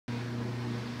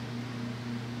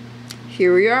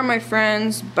Here we are, my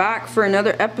friends, back for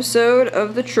another episode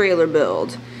of the trailer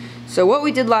build. So what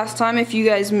we did last time, if you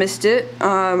guys missed it,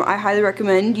 I highly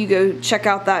recommend you go check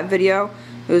out that video.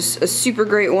 It was a super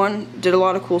great one, did a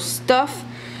lot of cool stuff.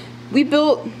 We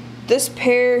built this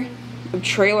pair of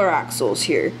trailer axles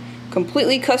here.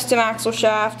 Completely custom axle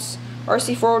shafts,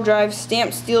 RC 4-wheel drive,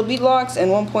 stamped steel beadlocks, and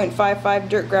 1.55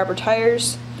 dirt grabber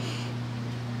tires.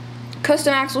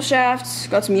 Custom axle shafts,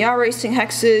 got some yaw racing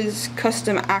hexes,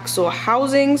 custom axle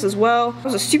housings as well. It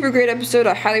was a super great episode.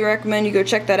 I highly recommend you go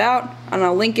check that out, and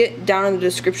I'll link it down in the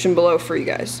description below for you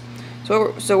guys.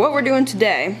 So what we're doing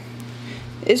today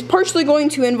is partially going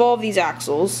to involve these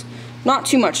axles. Not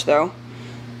too much though.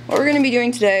 What we're going to be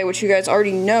doing today, which you guys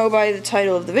already know by the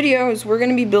title of the video, is we're going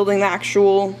to be building the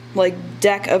actual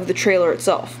deck of the trailer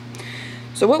itself.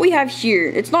 So what we have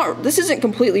here, this isn't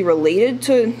completely related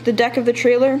to the deck of the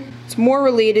trailer. It's more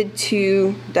related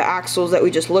to the axles that we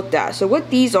just looked at. So what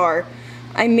these are,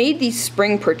 I made these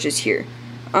spring perches here.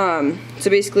 So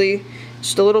basically,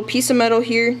 just a little piece of metal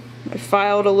here. I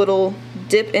filed a little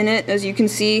dip in it, as you can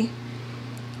see.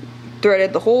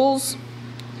 Threaded the holes.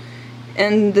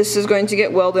 And this is going to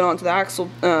get welded onto the axle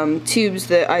tubes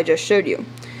that I just showed you.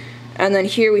 And then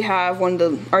here we have one of the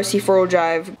RC 4-wheel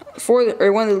drive,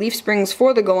 one of the leaf springs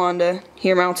for the Galanda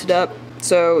here mounted up.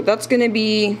 So that's going to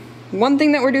be one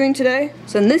thing that we're doing today.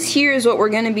 So this here is what we're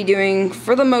going to be doing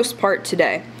for the most part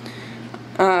today.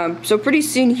 So pretty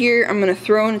soon here I'm going to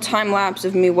throw in a time lapse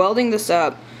of me welding this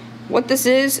up. What this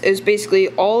is basically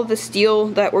all of the steel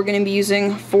that we're going to be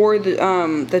using for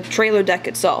the trailer deck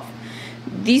itself.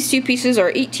 These two pieces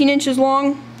are 18 inches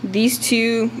long. These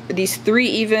three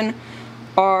even,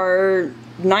 are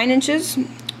 9 inches.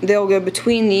 They'll go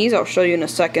between these. I'll show you in a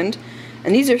second.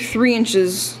 And these are 3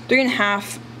 inches,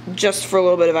 3.5, just for a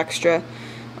little bit of extra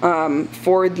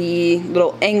for the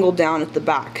little angle down at the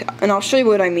back. And I'll show you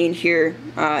what I mean here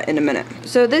in a minute.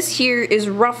 So this here is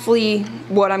roughly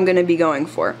what I'm going to be going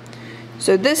for.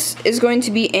 So this is going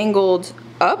to be angled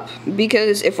up,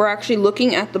 because if we're actually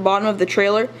looking at the bottom of the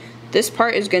trailer, this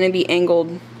part is going to be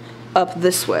angled up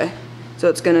this way. So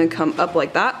it's going to come up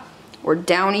like that, or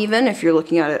down even if you're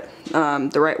looking at it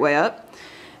the right way up.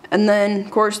 And then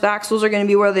of course the axles are going to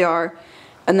be where they are,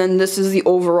 and then this is the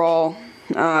overall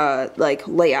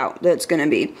layout that's going to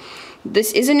be.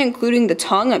 This isn't including the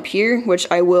tongue up here, which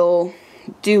I will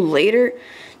do later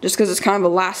just because it's kind of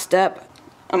a last step.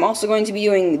 I'm also going to be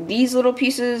doing these little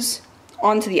pieces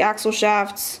onto the axle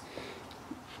shafts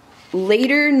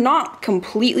later, not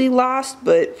completely last,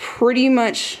 but pretty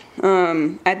much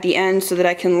at the end, so that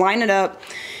I can line it up,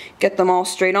 get them all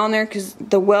straight on there, because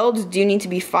the welds do need to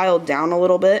be filed down a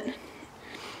little bit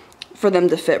for them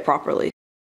to fit properly.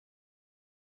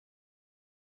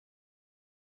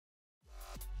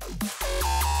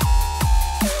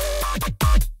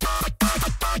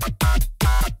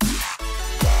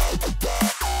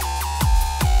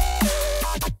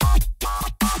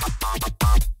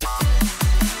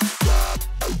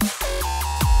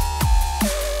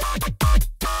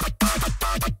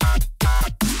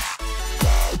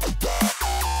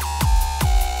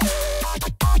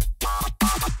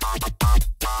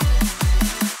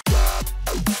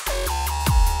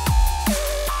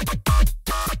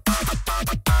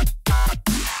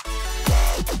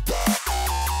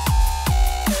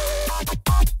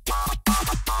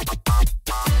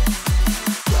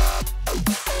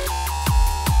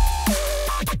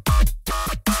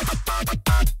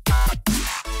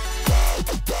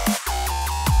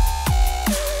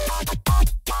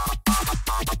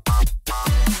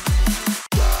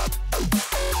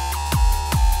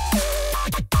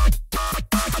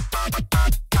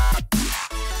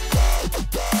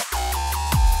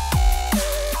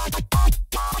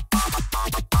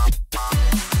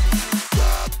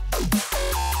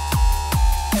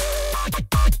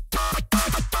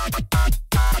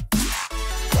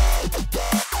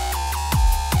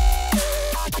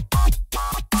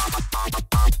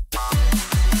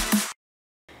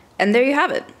 And there you have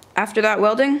it. After that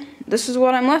welding, this is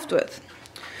what I'm left with.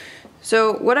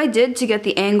 So what I did to get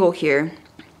the angle here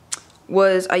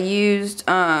was I used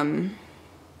an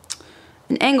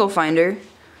angle finder,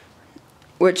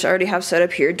 which I already have set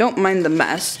up here. Don't mind the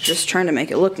mess, just trying to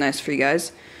make it look nice for you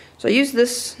guys. So I used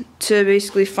this to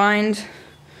basically find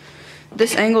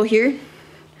this angle here,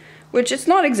 which it's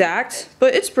not exact,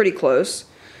 but it's pretty close.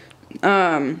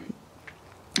 I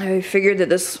figured that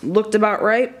this looked about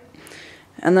right,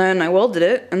 and then I welded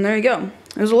it, and there you go.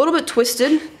 It was a little bit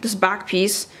twisted, this back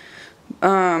piece,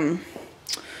 but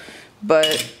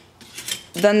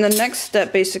then the next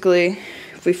step, basically,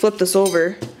 if we flip this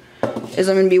over, is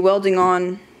I'm going to be welding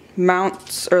on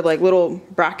mounts, or like little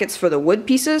brackets for the wood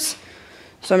pieces.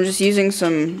 So I'm just using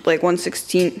some like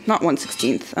 1/16, not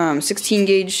 1/16, 16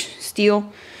 gauge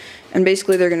steel, and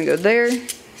basically they're gonna go there.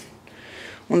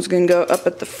 One's gonna go up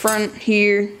at the front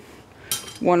here,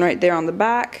 one right there on the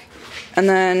back, and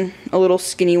then a little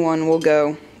skinny one will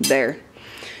go there.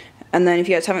 And then if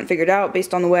you guys haven't figured out,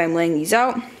 based on the way I'm laying these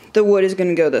out, the wood is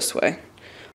gonna go this way.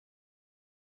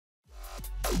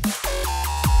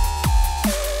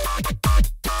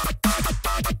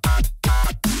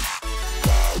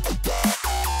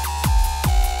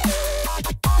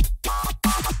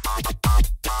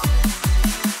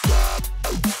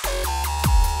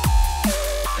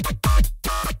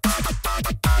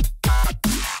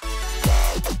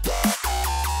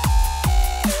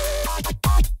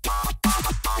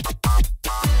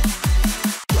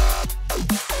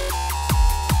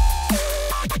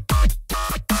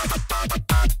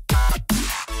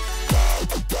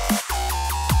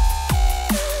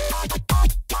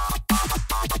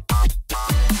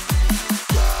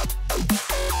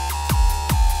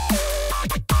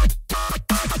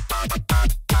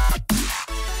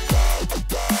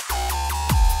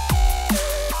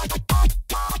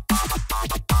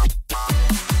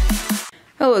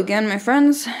 Hello again, my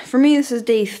friends. For me, this is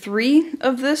day 3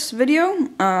 of this video,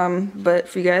 but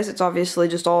for you guys, it's obviously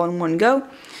just all in one go.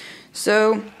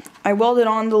 So, I welded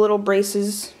on the little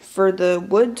braces for the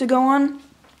wood to go on.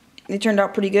 They turned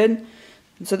out pretty good.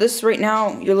 So this, right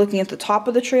now, you're looking at the top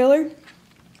of the trailer.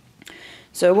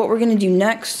 So what we're going to do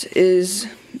next is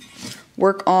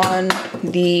work on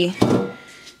the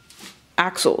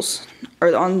axles,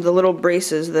 or on the little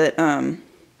braces that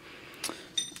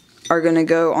are going to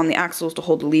go on the axles to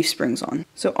hold the leaf springs on.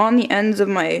 So on the ends of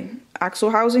my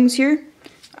axle housings here,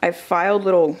 I've filed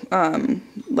little,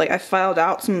 I filed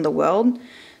out some of the weld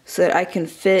so that I can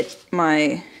fit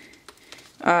my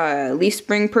leaf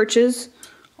spring perches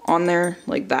on there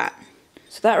like that.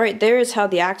 So that right there is how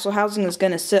the axle housing is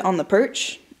going to sit on the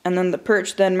perch, and then the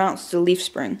perch then mounts to the leaf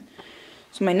spring.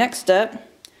 So my next step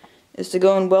is to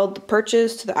go and weld the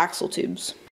perches to the axle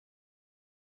tubes.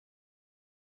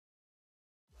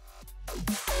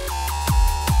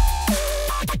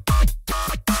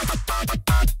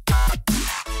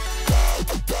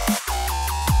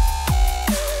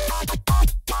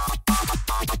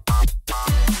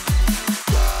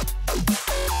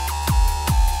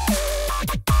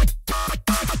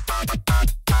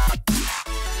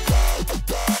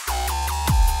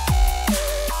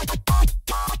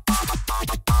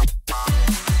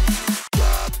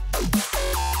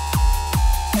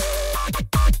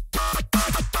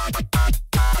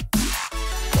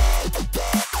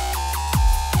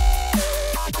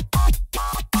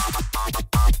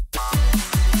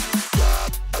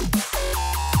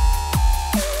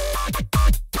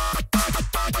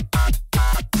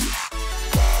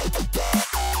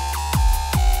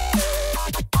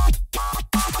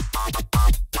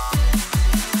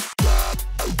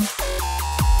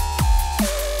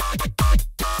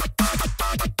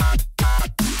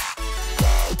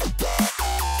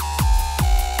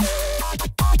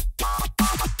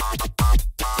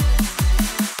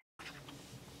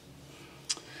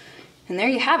 And there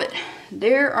you have it.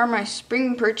 There are my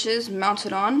spring perches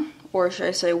mounted on, or should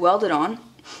I say welded on.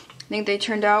 I think they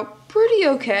turned out pretty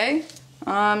okay.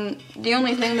 The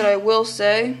only thing that I will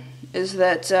say is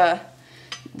that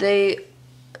the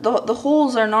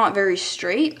holes are not very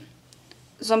straight.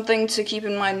 Something to keep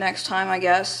in mind next time, I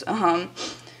guess.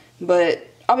 But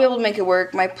I'll be able to make it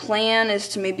work. My plan is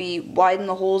to maybe widen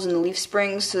the holes in the leaf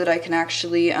springs so that I can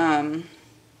actually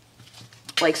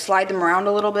like slide them around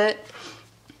a little bit.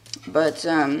 But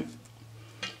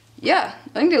yeah, I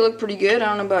think they look pretty good. I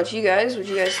don't know about you guys. What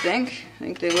do you guys think? I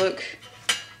think they look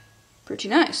pretty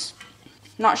nice.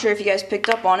 Not sure if you guys picked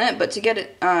up on it, but to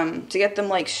get them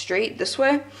like straight this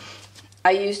way,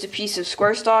 I used a piece of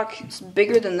square stock. It's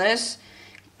bigger than this.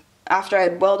 After I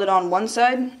had welded on one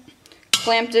side,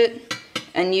 clamped it,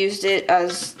 and used it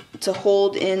as to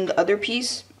hold in the other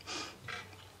piece.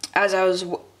 As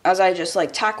I just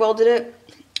like tack welded it,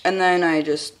 and then I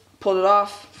just pulled it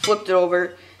off, flipped it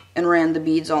over, and ran the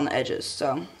beads on the edges.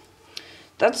 So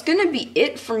that's gonna be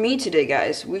it for me today,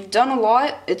 guys. We've done a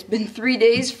lot. It's been 3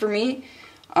 days for me.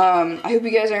 I hope you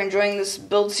guys are enjoying this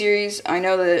build series. I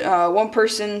know that one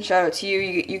person, shout out to you,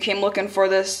 you came looking for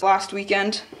this last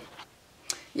weekend.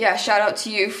 Yeah, shout out to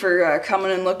you for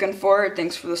coming and looking for it.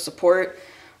 Thanks for the support.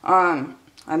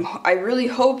 I really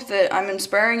hope that I'm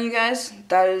inspiring you guys.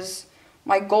 That is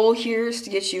my goal here, is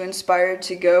to get you inspired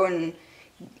to go and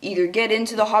either get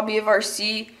into the hobby of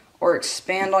RC or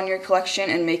expand on your collection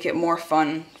and make it more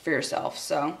fun for yourself.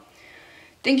 So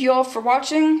thank you all for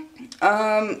watching.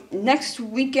 Next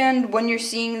weekend when you're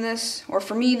seeing this, or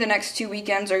for me the next 2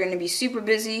 weekends are going to be super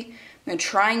busy. I'm going to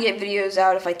try and get videos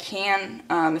out if I can.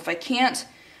 If I can't,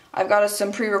 I've got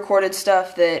some pre-recorded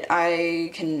stuff that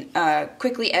I can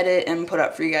quickly edit and put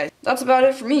up for you guys. That's about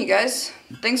it for me, guys.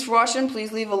 Thanks for watching.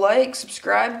 Please leave a like,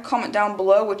 subscribe, comment down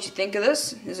below what you think of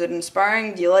this. Is it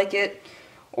inspiring? Do you like it?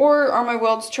 Or are my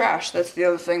welds trash? That's the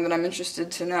other thing that I'm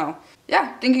interested to know.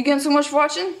 Yeah, thank you again so much for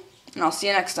watching, and I'll see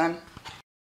you next time.